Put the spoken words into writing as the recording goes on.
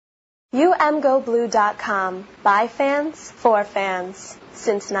UMGoBlue.com. By fans, for fans.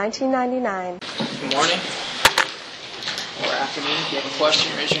 Since 1999. Good morning. Or afternoon. If you have a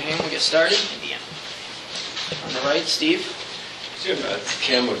question, raise your hand. We'll get started. On the right, Steve.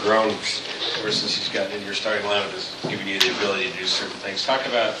 Cam McGrone, ever since he's gotten in your starting lineup, has given you the ability to do certain things. Talk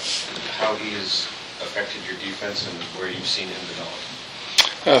about how he has affected your defense and where you've seen him develop.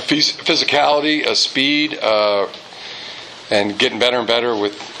 Physicality, speed, and getting better and better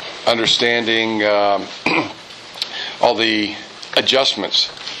with understanding all the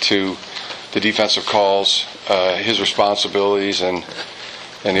adjustments to the defensive calls, his responsibilities, and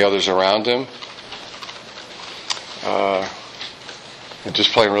the others around him. And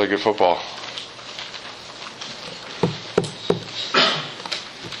just playing really good football.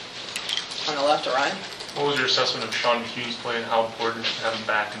 On the left, Ryan. What was your assessment of Sean McHugh's play and how important it is to have him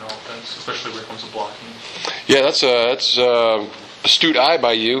back in offense, especially when it comes to blocking? Yeah, that's astute eye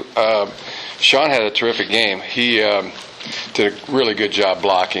by you. Sean had a terrific game. He did a really good job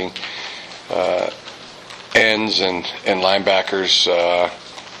blocking ends and linebackers.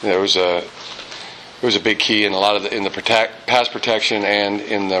 It was a big key in a lot of in the pass protection and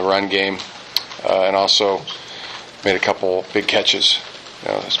in the run game, and also made a couple big catches,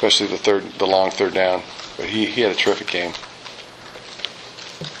 especially the long third down. But he had a terrific game.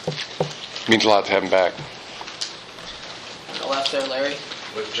 Means a lot to have him back. On the left there, Larry.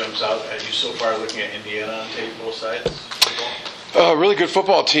 What jumps out at you so far looking at Indiana on tape, both sides? Really good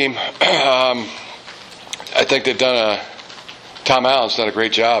football team. I think they've Tom Allen's done a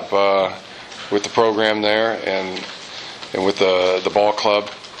great job with the program there and with the ball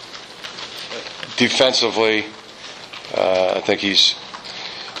club. Defensively, I think he's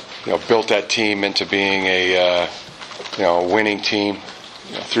built that team into being a winning team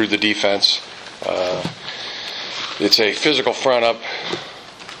through the defense. It's a physical front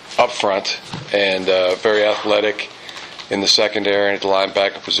up front and very athletic in the secondary and at the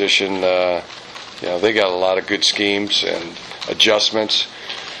linebacker position. They got a lot of good schemes and adjustments.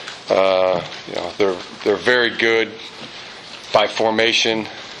 They're very good by formation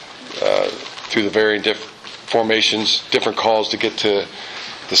through the varying formations, different calls to get to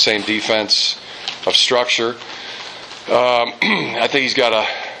the same defense of structure. I think he's got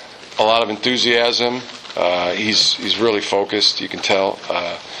a lot of enthusiasm. He's really focused. You can tell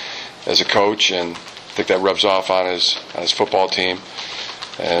as a coach, and I think that rubs off on his football team.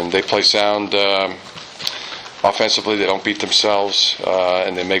 And they play sound. Offensively, they don't beat themselves,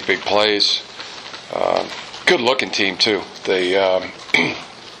 and they make big plays. Good-looking team, too. They,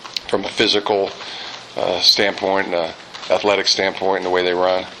 from a physical standpoint and an athletic standpoint and the way they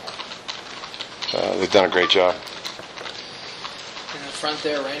run, they've done a great job. In the front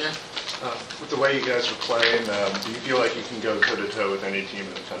there, Rainer. With the way you guys are playing, do you feel like you can go toe-to-toe with any team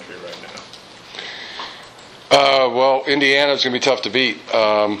in the country right now? Well, Indiana's going to be tough to beat,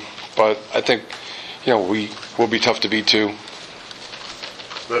 but I think we will be tough to beat too.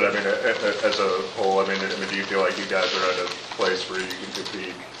 But I mean, as a whole, I mean, do you feel like you guys are at a place where you can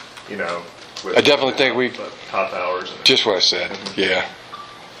compete? With I definitely think we top hours. Just what I said. Yeah,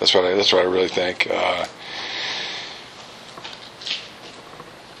 that's what I really think. On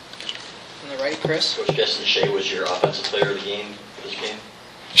the right, Chris. Coach Justin Shea was your offensive player of the game for this game.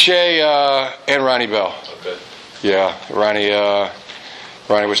 Shea and Ronnie Bell. Okay. Yeah, Ronnie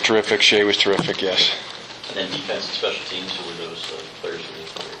was terrific. Shea was terrific. Yes. And then defense and special teams. Who were those players for the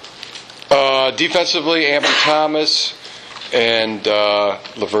player? Defensively, Amber Thomas and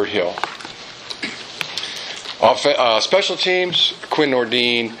Lavert Hill. Special teams, Quinn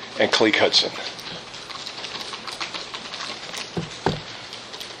Nordine and Kalik Hudson.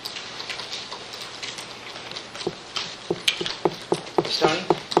 Stoney.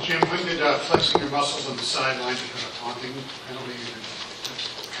 Jim, when did flexing your muscles on the sideline become a taunting penalty?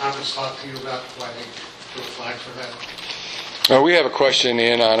 Did comments talk to you about why they threw a flag for that? We have a question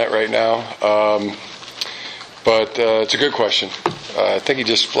in on it right now, but it's a good question. I think he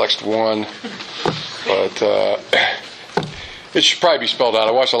just flexed one, but it should probably be spelled out.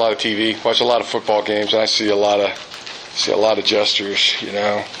 I watch a lot of TV, watch a lot of football games, and I see a lot of gestures.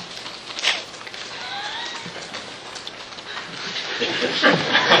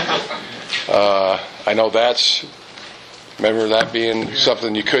 I know remember that being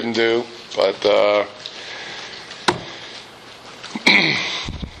something you couldn't do, but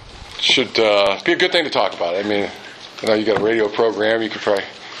should be a good thing to talk about. I mean, you got a radio program, you could probably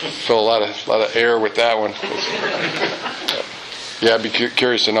fill a lot of air with that one. Yeah, I'd be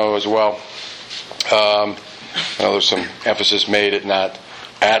curious to know as well. I know there's some emphasis made at not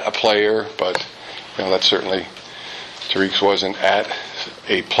at a player, but that's certainly Tariq wasn't at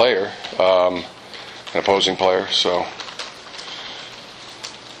a player, an opposing player. So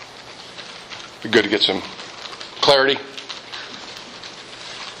it'd be good to get some clarity.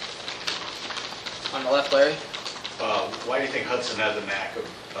 On the left, Larry. Why do you think Hudson has a knack of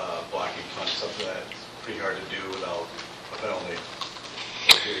blocking punts? Something that's pretty hard to do without a penalty.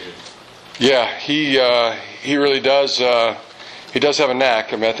 Yeah, he really does. He does have a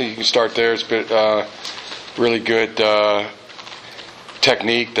knack. I mean, I think you can start there. It's been really good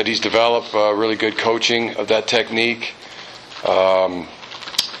technique that he's developed. Really good coaching of that technique. It's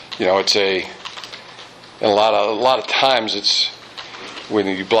and a lot of times it's when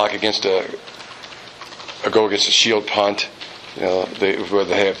you block against go against a shield punt. Where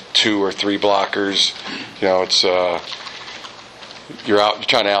they have 2 or 3 blockers. It's you're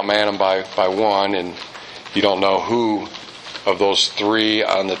trying to outman them by 1, and you don't know who of those 3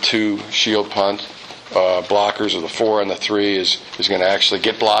 on the 2 shield punt blockers or the 4 on the 3 is going to actually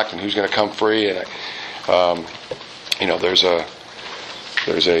get blocked, and who's going to come free. And there's a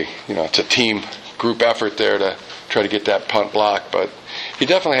it's a team group effort there to try to get that punt blocked. But he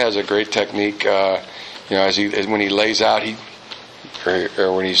definitely has a great technique. When he lays out,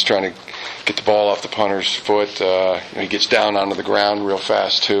 or when he's trying to get the ball off the punter's foot, he gets down onto the ground real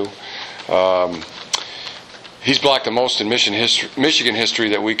fast too. He's blocked the most in Michigan history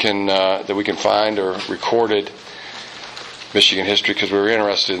that we can find, or recorded Michigan history, because we were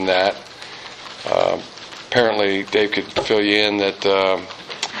interested in that. Apparently, Dave could fill you in that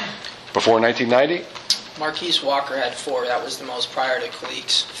before 1990. Marquise Walker had 4. That was the most prior to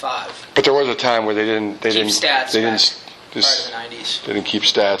Khalek's 5. But there was a time where they didn't Keep stats they back didn't prior to the 90s. They didn't keep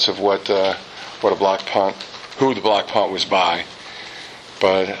stats of what a block punt, who the block punt was by.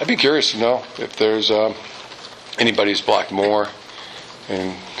 But I'd be curious to know if there's anybody who's blocked more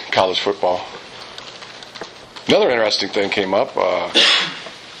in college football. Another interesting thing came up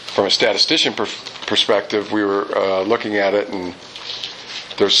from a statistician perspective. We were looking at it, and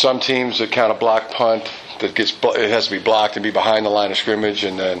there's some teams that count a block punt that it has to be blocked and be behind the line of scrimmage,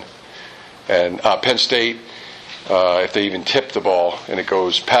 and Penn State, if they even tip the ball and it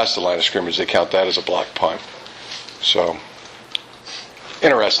goes past the line of scrimmage, they count that as a block punt. So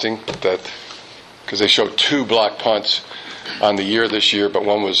interesting that, because they showed 2 block punts on the year this year, but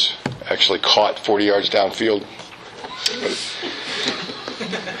one was actually caught 40 yards downfield.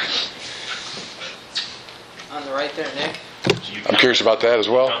 On the right there, Nick. I'm curious about that as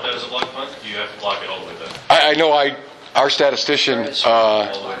well. Count that as a block punt? Do you have to block it all the way back? I know our statistician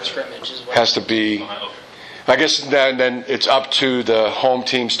Scrimmage as well. has to be. I guess then it's up to the home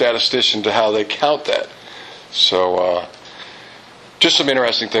team statistician to how they count that. So just some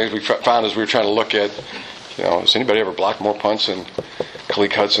interesting things we found as we were trying to look at. Has anybody ever blocked more punts than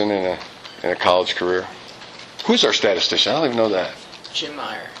Khaleke Hudson in a college career? Who's our statistician? I don't even know that. Jim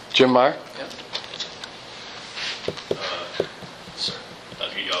Meyer. Jim Meyer? Yep. Sorry, not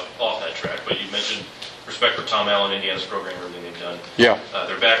to get you off that track, but you mentioned respect for Tom Allen, Indiana's program, everything they've done. Yeah.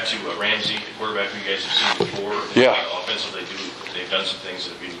 They're back to Ramsey, the quarterback who you guys have seen before. Yeah. Offensively, they've done some things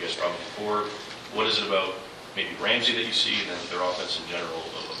that have been you guys probably before. What is it about maybe Ramsey that you see, and then their offense in general,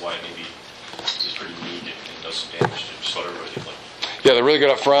 of why it maybe is pretty unique and does some damage to just about everybody they play? Yeah, they're really good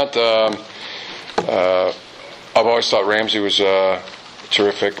up front. I've always thought Ramsey was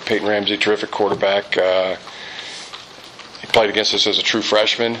terrific. Peyton Ramsey, terrific quarterback. He played against us as a true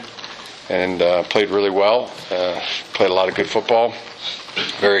freshman and played really well. Played a lot of good football.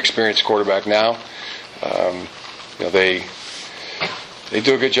 Very experienced quarterback now. They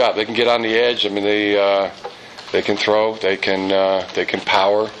do a good job. They can get on the edge. I mean, they can throw. They can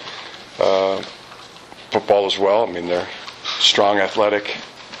power football as well. I mean, they're strong, athletic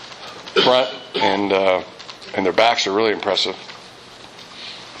front, and their backs are really impressive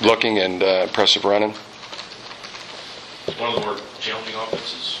looking and impressive running. One of the more challenging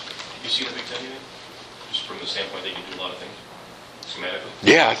offenses you see in the Big Ten, you think? Just from the standpoint they can do a lot of things schematically?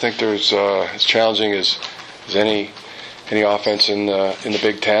 Yeah, I think there's as challenging as any offense in the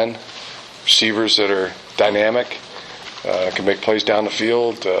Big Ten. Receivers that are dynamic, can make plays down the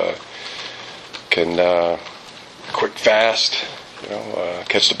field, can quick, fast,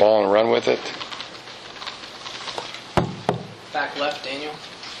 catch the ball and run with it. Back left, Daniel.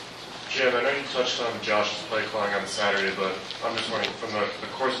 Jim, I know you touched on Josh's play calling on Saturday, but I'm just wondering, from the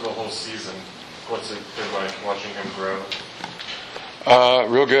course of the whole season, what's it been like watching him grow?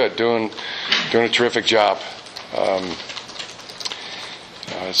 Real good, doing a terrific job.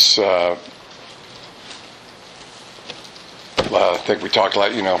 It's I think we talked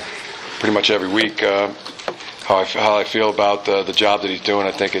pretty much every week how I feel about the job that he's doing.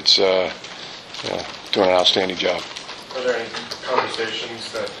 I think it's doing an outstanding job. Are there any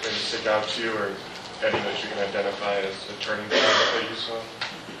conversations that maybe stick out to you, or any that you can identify as a turning point that you saw?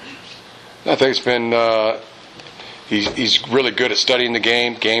 I think it's been, he's really good at studying the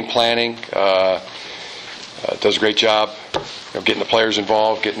game planning, does a great job getting the players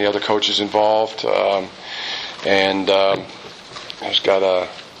involved, getting the other coaches involved, and he's got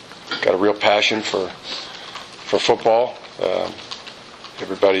a real passion for football.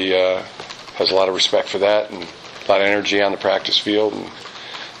 Everybody has a lot of respect for that, and a lot of energy on the practice field and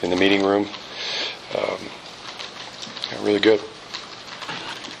in the meeting room. Really good.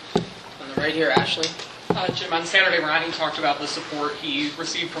 On the right here, Ashley. Jim, on Saturday, Ronnie talked about the support he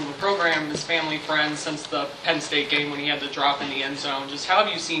received from the program, his family, friends, since the Penn State game when he had the drop in the end zone. Just how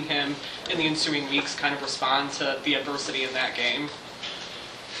have you seen him in the ensuing weeks kind of respond to the adversity in that game?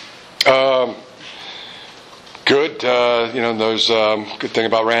 Good. There's good thing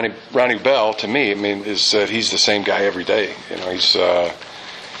about Ronnie Bell to me. I mean, is that he's the same guy every day.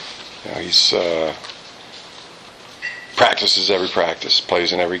 He's practices every practice,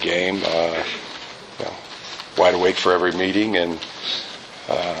 plays in every game. Wide awake for every meeting, and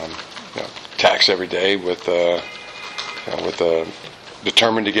attacks every day with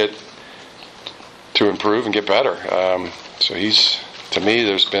determined to improve and get better. So he's, to me,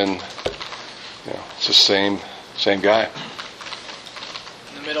 there's been, it's the same guy.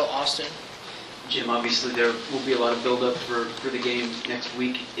 In the middle, Austin. Jim, obviously there will be a lot of build-up for the game next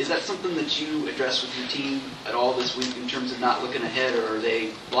week. Is that something that you address with your team at all this week in terms of not looking ahead, or are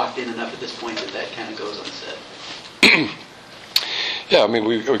they locked in enough at this point that kind of goes unsaid? Yeah, I mean,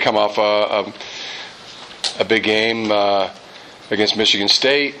 we come off a big game against Michigan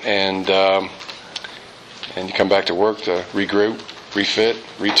State, and you come back to work to regroup, refit,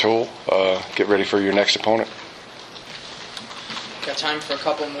 retool, get ready for your next opponent. Got time for a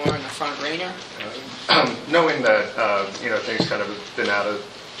couple more in the front, Rainier. Knowing that things kind of been out of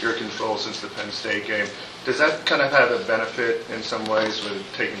your control since the Penn State game, does that kind of have a benefit in some ways with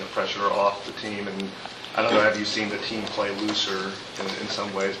taking the pressure off the team? And I don't know, have you seen the team play looser in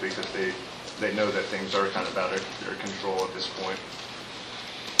some ways because they know that things are kind of out of their control at this point?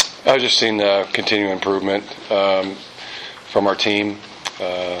 I've just seen continuing improvement from our team.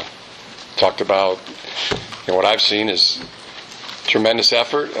 Talked about what I've seen is tremendous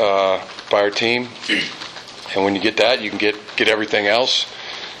effort by our team, and when you get that, you can get everything else.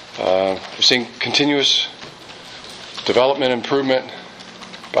 We're seeing continuous development, improvement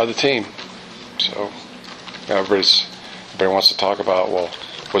by the team. So everybody wants to talk about, well,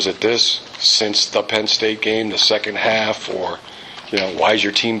 was it this since the Penn State game, the second half, or why is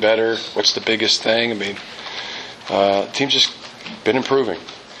your team better? What's the biggest thing? I mean, the team's just been improving,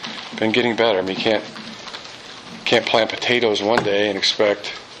 been getting better. I mean, you can't plant potatoes one day and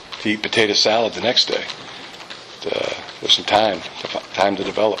expect to eat potato salad the next day. There's some time to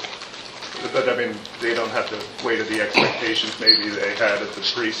develop. But I mean, they don't have to wait at the expectations maybe they had at the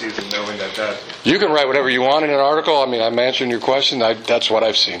preseason, knowing that. You can write whatever you want in an article. I mean, I'm answering your question. That's what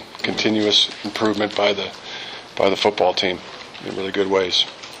I've seen: continuous improvement by the football team in really good ways.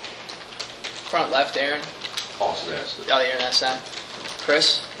 Front left, Aaron. Also asked it. Oh, Aaron asked that.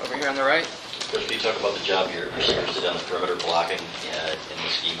 Chris, over here on the right. Chris, can you talk about the job your receivers did on the perimeter blocking in the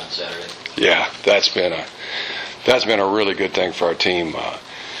scheme on Saturday? Yeah, that's been a really good thing for our team. I'd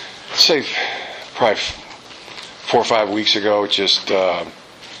say probably 4 or 5 weeks ago, it just it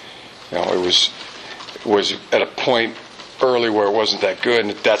was at a point early where it wasn't that good,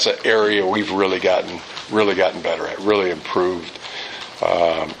 and that's an area we've really gotten better at, really improved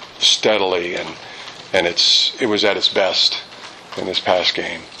steadily, and it was at its best in this past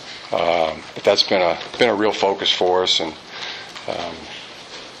game. But that's been a real focus for us, and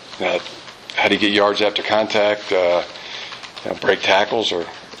how do you get yards after contact, break tackles, or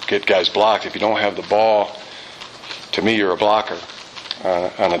get guys blocked? If you don't have the ball, to me, you're a blocker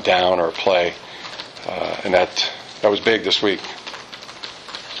on a down or a play, and that was big this week.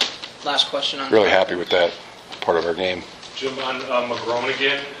 Last question on. Really happy with that part of our game. Jim, on McGrone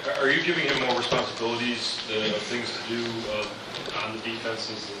again, are you giving him more responsibilities, things to do on the defense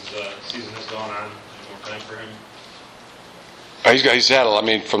as the season has gone on? More time for him? He's had I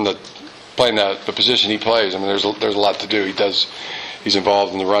mean, from playing the position he plays. I mean, there's a lot to do. He's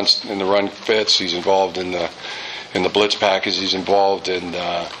involved in the run fits. He's involved in the blitz package. He's involved in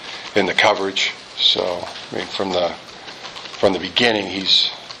the coverage. So I mean, from the beginning,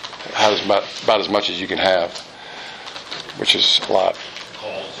 he's has about as much as you can have, which is a lot.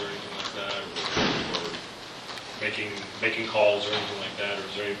 Calls or anything like that, or making calls or anything like that, or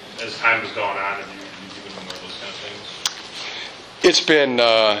is there as time has gone on, have you given him more of those kind of things?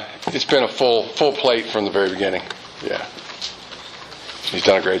 It's been a full plate from the very beginning. Yeah. He's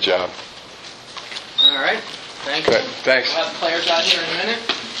done a great job. All right. Thank you. Good. Thanks. We'll have the players out here in a minute.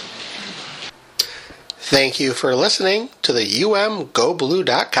 Thank you for listening to the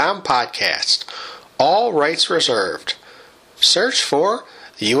umgoblue.com podcast. All rights reserved. Search for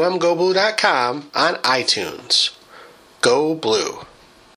umgoblue.com on iTunes. Go Blue.